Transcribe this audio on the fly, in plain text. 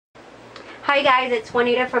Hi guys, it's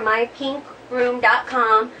Juanita from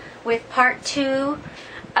mypinkroom.com with part 2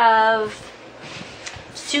 of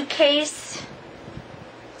suitcase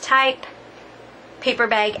type paper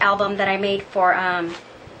bag album that I made for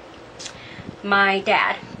my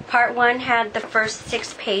dad. Part 1 had the first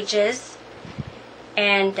 6 pages,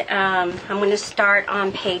 and I'm going to start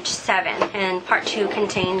on page 7, and part 2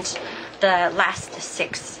 contains the last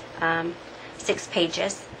 6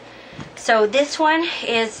 pages. So this one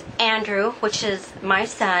is Andrew, which is my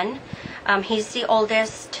son. He's the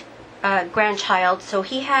oldest grandchild, so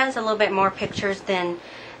he has a little bit more pictures than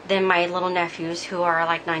my little nephews, who are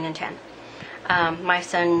like 9 and 10. My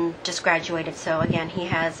son just graduated, so again he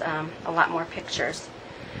has a lot more pictures.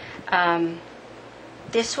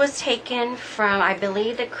 This was taken from, I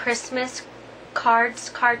believe, the Christmas cards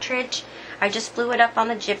cartridge. I just blew it up on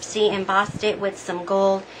the gypsy, embossed it with some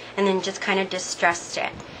gold, and then just kind of distressed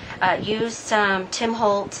it. Used some Tim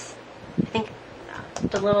Holtz, I think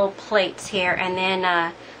the little plates here, and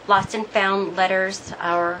then lost and found letters,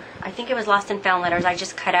 or I think it was lost and found letters. I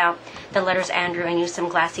just cut out the letters Andrew and used some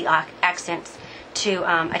glassy accents to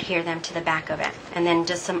adhere them to the back of it. And then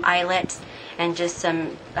just some eyelets and just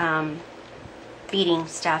some beading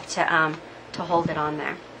stuff to hold it on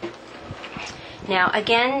there. Now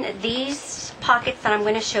again, these pockets that I'm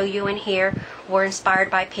going to show you in here were inspired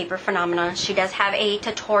by Paper Phenomenon. She does have a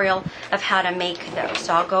tutorial of how to make those,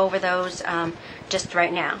 so I'll go over those just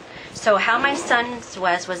right now. So how my son's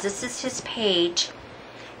was this is his page,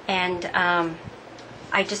 and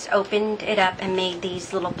I just opened it up and made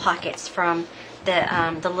these little pockets from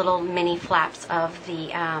the little mini flaps of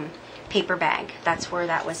the paper bag. That's where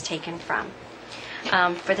that was taken from.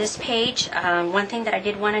 For this page, one thing that I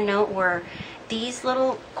did want to note were these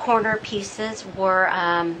little corner pieces were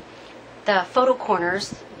the photo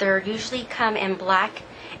corners. They usually come in black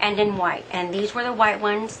and in white, and these were the white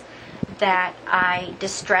ones that I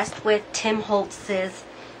distressed with Tim Holtz's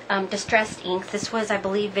distressed ink. This was, I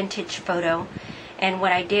believe, Vintage Photo, and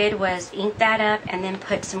what I did was ink that up and then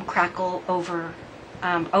put some crackle over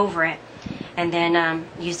it, and then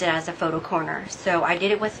use it as a photo corner. So I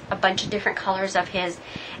did it with a bunch of different colors of his,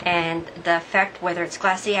 and the effect, whether it's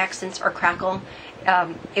glassy accents or crackle,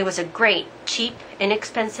 it was a great, cheap,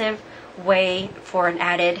 inexpensive way for an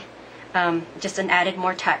added, just an added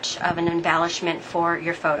more touch of an embellishment for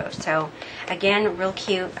your photos. So again, real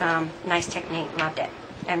cute, nice technique, loved it,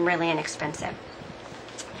 and really inexpensive.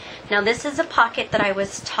 Now this is a pocket that I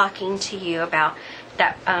was talking to you about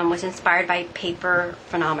that was inspired by Paper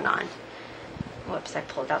Phenomenon. Whoops, I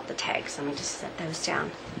pulled out the tags. Let me just set those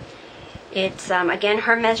down. It's, again,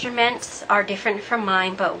 her measurements are different from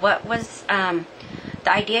mine, but what was, the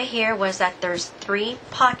idea here was that there's 3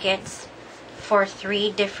 pockets for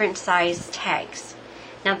 3 different size tags.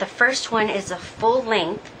 Now the first one is a full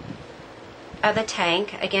length of the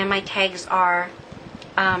tag. Again, my tags are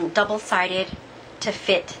double-sided to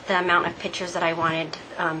fit the amount of pictures that I wanted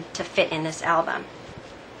to fit in this album.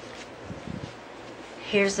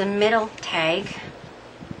 Here's the middle tag,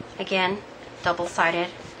 again, double-sided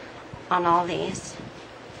on all these.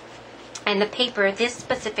 And the paper, this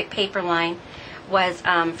specific paper line was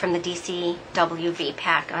from the DCWV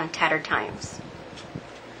pack on Tattered Times.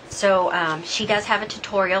 So she does have a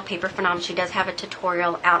tutorial, Paper Phenomenon, she does have a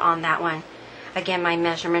tutorial out on that one. Again, my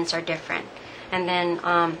measurements are different. And then,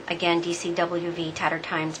 again, DCWV Tattered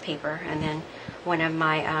Times paper, and then one of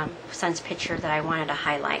my son's picture that I wanted to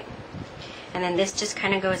highlight. And then this just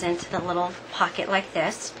kind of goes into the little pocket like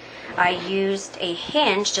this. I used a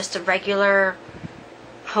hinge, just a regular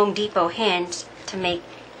Home Depot hinge, to make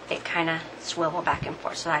it kind of swivel back and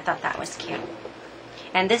forth. So I thought that was cute.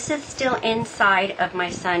 And this is still inside of my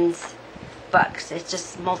son's books. It's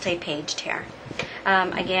just multi-paged here.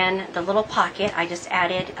 Again, the little pocket, I just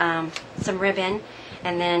added some ribbon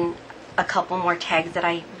and then a couple more tags that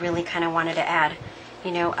I really kind of wanted to add,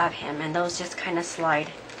 you know, of him. And those just kind of slide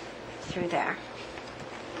through there.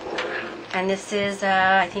 And this is,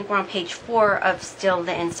 I think we're on page 4 of still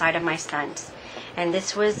the inside of my son's. And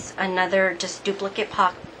this was another just duplicate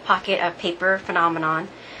pocket of Paper Phenomenon.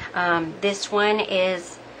 This one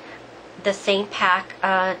is the same pack,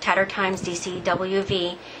 Tattered Times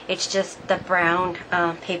DCWV. It's just the brown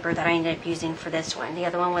paper that I ended up using for this one. The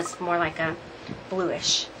other one was more like a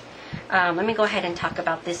bluish. Let me go ahead and talk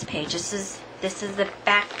about this page. This is the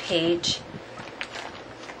back page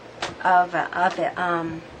of it,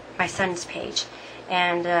 my son's page.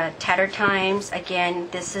 And Tattered Times, again,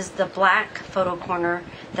 this is the black photo corner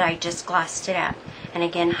that I just glossed it up, and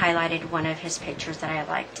again highlighted one of his pictures that I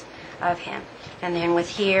liked of him. And then with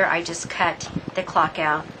here, I just cut the clock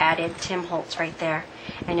out, added Tim Holtz right there,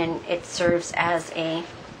 and then it serves as a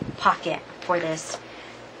pocket for this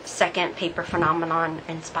second Paper Phenomenon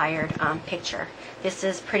inspired picture. This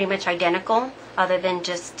is pretty much identical other than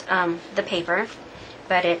just the paper,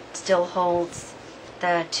 but it still holds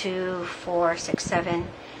the 2, 4, 6, 7,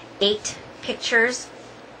 8 pictures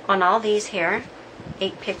on all these here,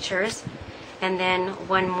 8 pictures, and then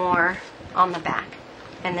one more on the back.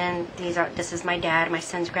 And then this is my dad, my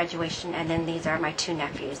son's graduation, and then these are my 2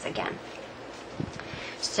 nephews again.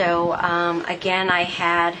 So again, I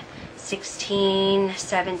had 16,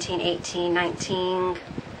 17, 18, 19,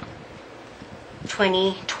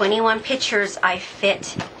 20, 21 pictures I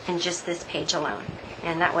fit in just this page alone.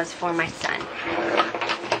 And that was for my son.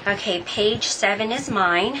 Okay, page 7 is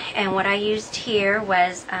mine. And what I used here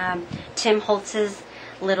was Tim Holtz's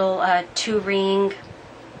little 2-ring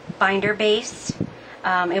binder base.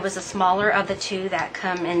 It was the smaller of the 2 that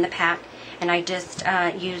come in the pack. And I just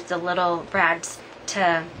used the little brads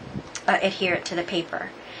to adhere it to the paper.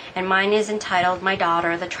 And mine is entitled My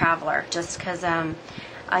Daughter, the Traveler, just because I'm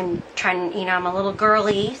trying, I'm a little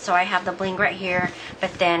girly, so I have the bling right here,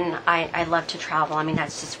 but then I love to travel. I mean,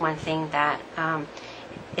 that's just one thing that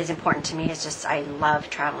is important to me, is just I love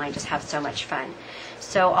traveling. I just have so much fun.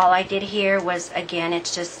 So all I did here was, again,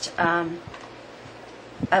 it's just a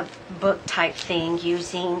book type thing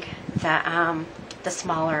using the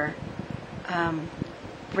smaller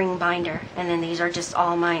ring binder, and then these are just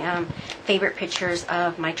all my favorite pictures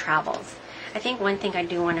of my travels. I think one thing I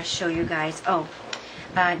do want to show you guys,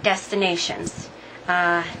 destinations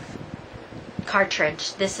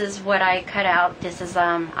cartridge. This is what I cut out. This is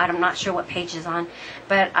I'm not sure what page is on,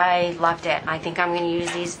 but I loved it. I think I'm going to use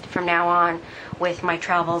these from now on with my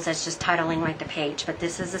travels as just titling like the page. But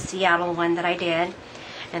this is a Seattle one that I did,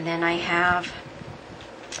 and then I have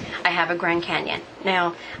a Grand Canyon.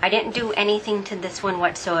 Now, I didn't do anything to this one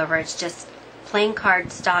whatsoever. It's just plain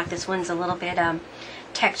cardstock. This one's a little bit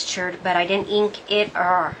textured, but I didn't ink it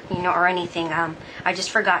or anything. I just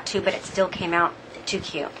forgot to, but it still came out too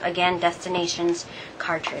cute. Again, destinations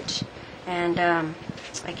cartridge, and and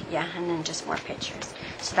then just more pictures.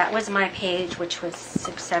 So that was my page, which was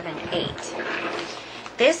 6, 7, 8.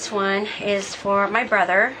 This one is for my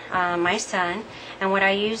brother, my son, and what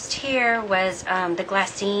I used here was the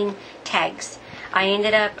glassine tags. I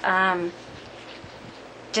ended up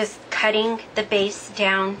just cutting the base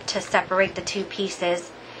down to separate the 2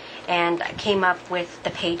 pieces, and I came up with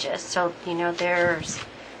the pages. So there's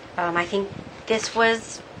I think this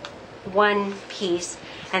was 1 piece,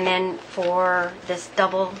 and then for this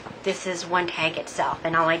double, this is 1 tag itself,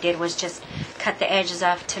 and all I did was just cut the edges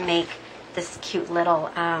off to make this cute little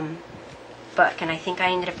book. And I think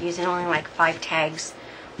I ended up using only like 5 tags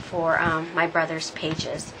for my brother's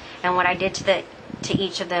pages. And what I did to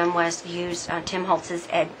each of them was use Tim Holtz's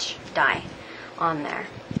edge die on there.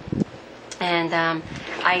 And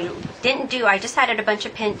I just added a bunch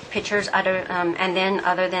of pictures, and then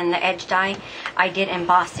other than the edge die, I did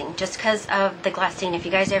embossing, just because of the glassine. If you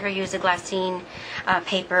guys ever use a glassine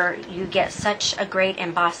paper, you get such a great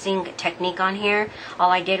embossing technique on here. All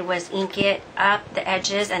I did was ink it up, the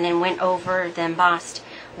edges, and then went over the embossed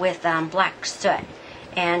with black soot.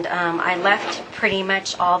 And I left pretty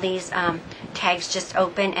much all these tags just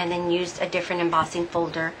open, and then used a different embossing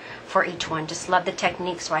folder for each one. Just love the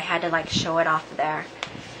technique, so I had to show it off there.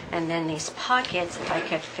 And then these pockets, if I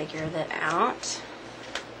could figure that out.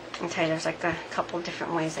 I'll tell you, there's a couple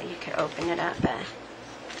different ways that you could open it up.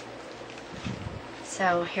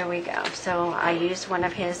 So here we go. So I used one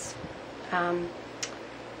of his,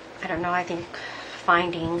 I think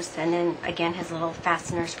findings, and then again his little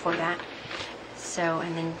fasteners for that. So,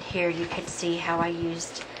 and then here you could see how I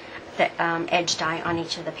used the edge die on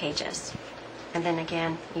each of the pages. And then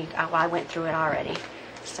again, I went through it already,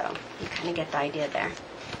 so you kind of get the idea there.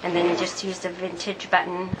 And then you just use the vintage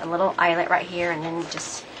button, a little eyelet right here, and then it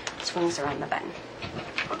just swings around the button.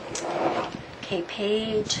 Okay,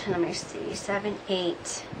 page, let me see, 7,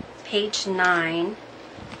 8, page 9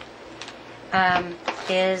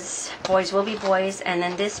 is Boys Will Be Boys. And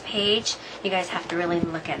then this page, you guys have to really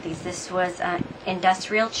look at these. This was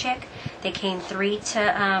Industrial Chick. They came 3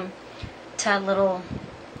 to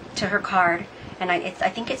her card, and I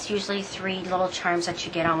think it's usually 3 little charms that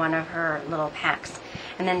you get on one of her little packs.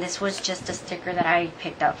 And then this was just a sticker that I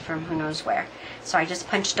picked up from who knows where. So I just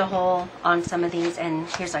punched a hole on some of these, and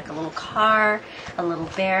here's a little car, a little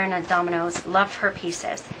bear, and a dominoes. Love her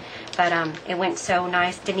pieces, but it went so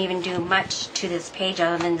nice. Didn't even do much to this page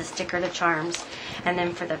other than the sticker, the charms. And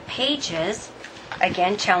then for the pages,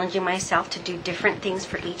 again, challenging myself to do different things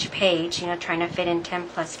for each page, trying to fit in 10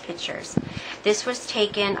 plus pictures. This was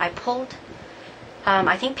taken, I pulled,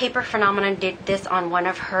 I think Paper Phenomenon did this on one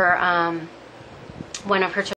of her one of her